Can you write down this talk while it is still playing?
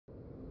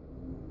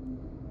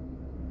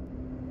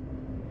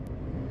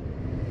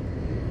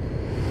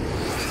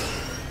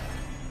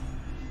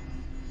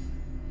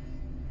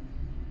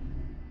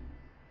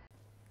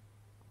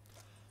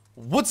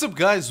What's up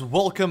guys,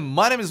 welcome,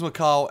 my name is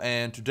Macau,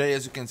 and today,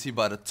 as you can see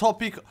by the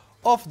topic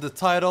of the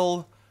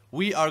title,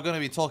 we are gonna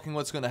be talking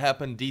what's gonna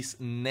happen this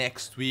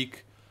next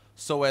week.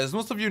 So as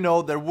most of you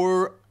know, there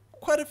were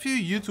quite a few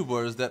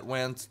YouTubers that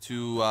went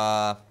to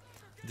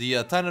the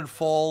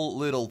Titanfall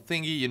little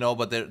thingy, you know,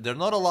 but they're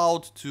not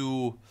allowed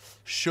to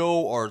show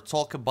or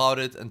talk about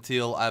it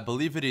until I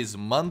believe it is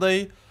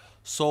Monday.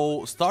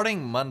 So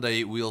starting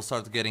Monday, we'll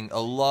start getting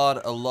a lot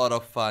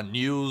of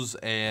news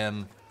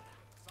and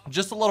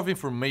just a lot of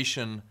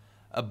information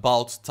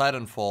about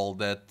Titanfall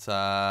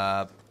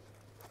that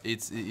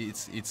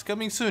it's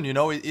coming soon, you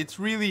know. It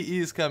really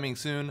is coming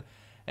soon,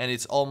 and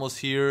it's almost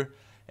here.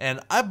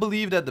 And I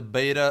believe that the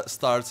beta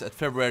starts at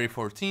February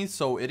 14th,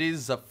 so it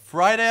is a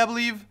Friday, I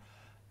believe.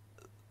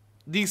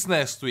 This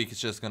next week is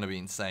just gonna be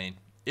insane.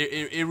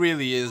 It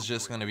really is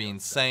just gonna be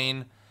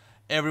insane.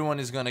 Everyone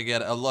is gonna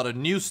get a lot of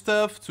new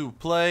stuff to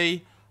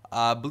play.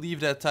 I believe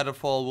that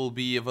Titanfall will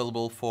be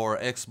available for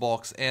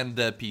Xbox and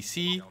the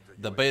PC.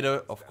 The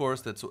beta, of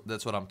course,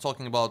 that's what I'm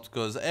talking about,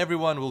 because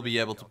everyone will be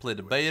able to play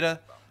the beta.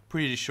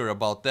 Pretty sure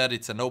about that,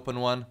 it's an open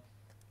one.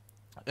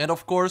 And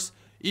of course,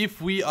 if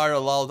we are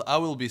allowed, I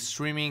will be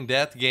streaming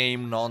that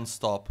game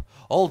non-stop.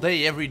 All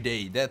day, every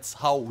day, that's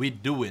how we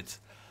do it.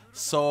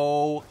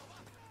 So,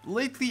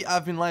 lately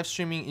I've been live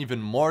streaming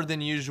even more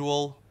than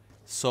usual.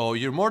 So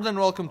you're more than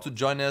welcome to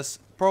join us.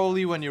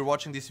 Probably when you're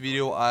watching this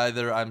video,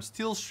 either I'm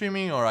still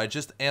streaming or I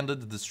just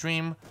ended the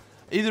stream.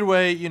 Either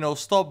way, you know,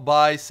 stop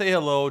by, say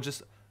hello,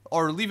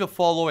 or leave a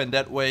follow, and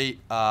that way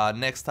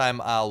next time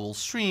I will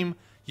stream,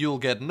 you'll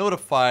get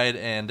notified,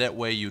 and that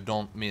way you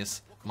don't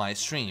miss my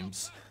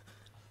streams.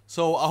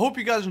 So I hope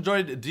you guys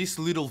enjoyed this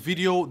little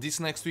video.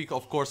 This next week,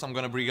 of course, I'm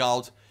gonna bring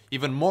out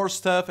even more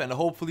stuff and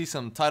hopefully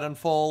some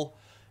Titanfall.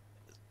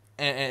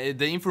 And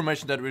the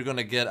information that we're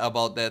gonna get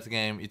about that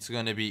game, it's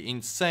gonna be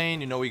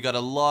insane. You know, we got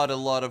a lot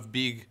of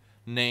big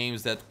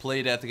names that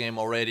play that game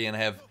already and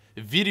have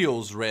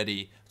videos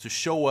ready to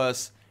show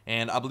us.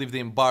 And I believe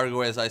the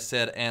embargo, as I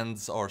said,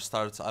 ends or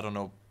starts, I don't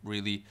know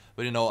really,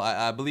 but you know,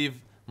 I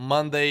believe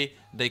Monday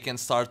they can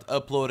start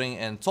uploading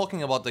and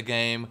talking about the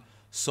game,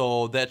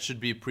 so that should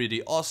be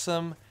pretty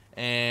awesome.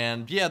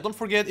 And yeah, don't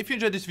forget, if you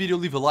enjoyed this video,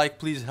 leave a like,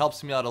 please,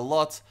 helps me out a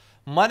lot.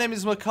 My name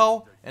is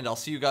Macau, and I'll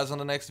see you guys on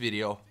the next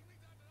video.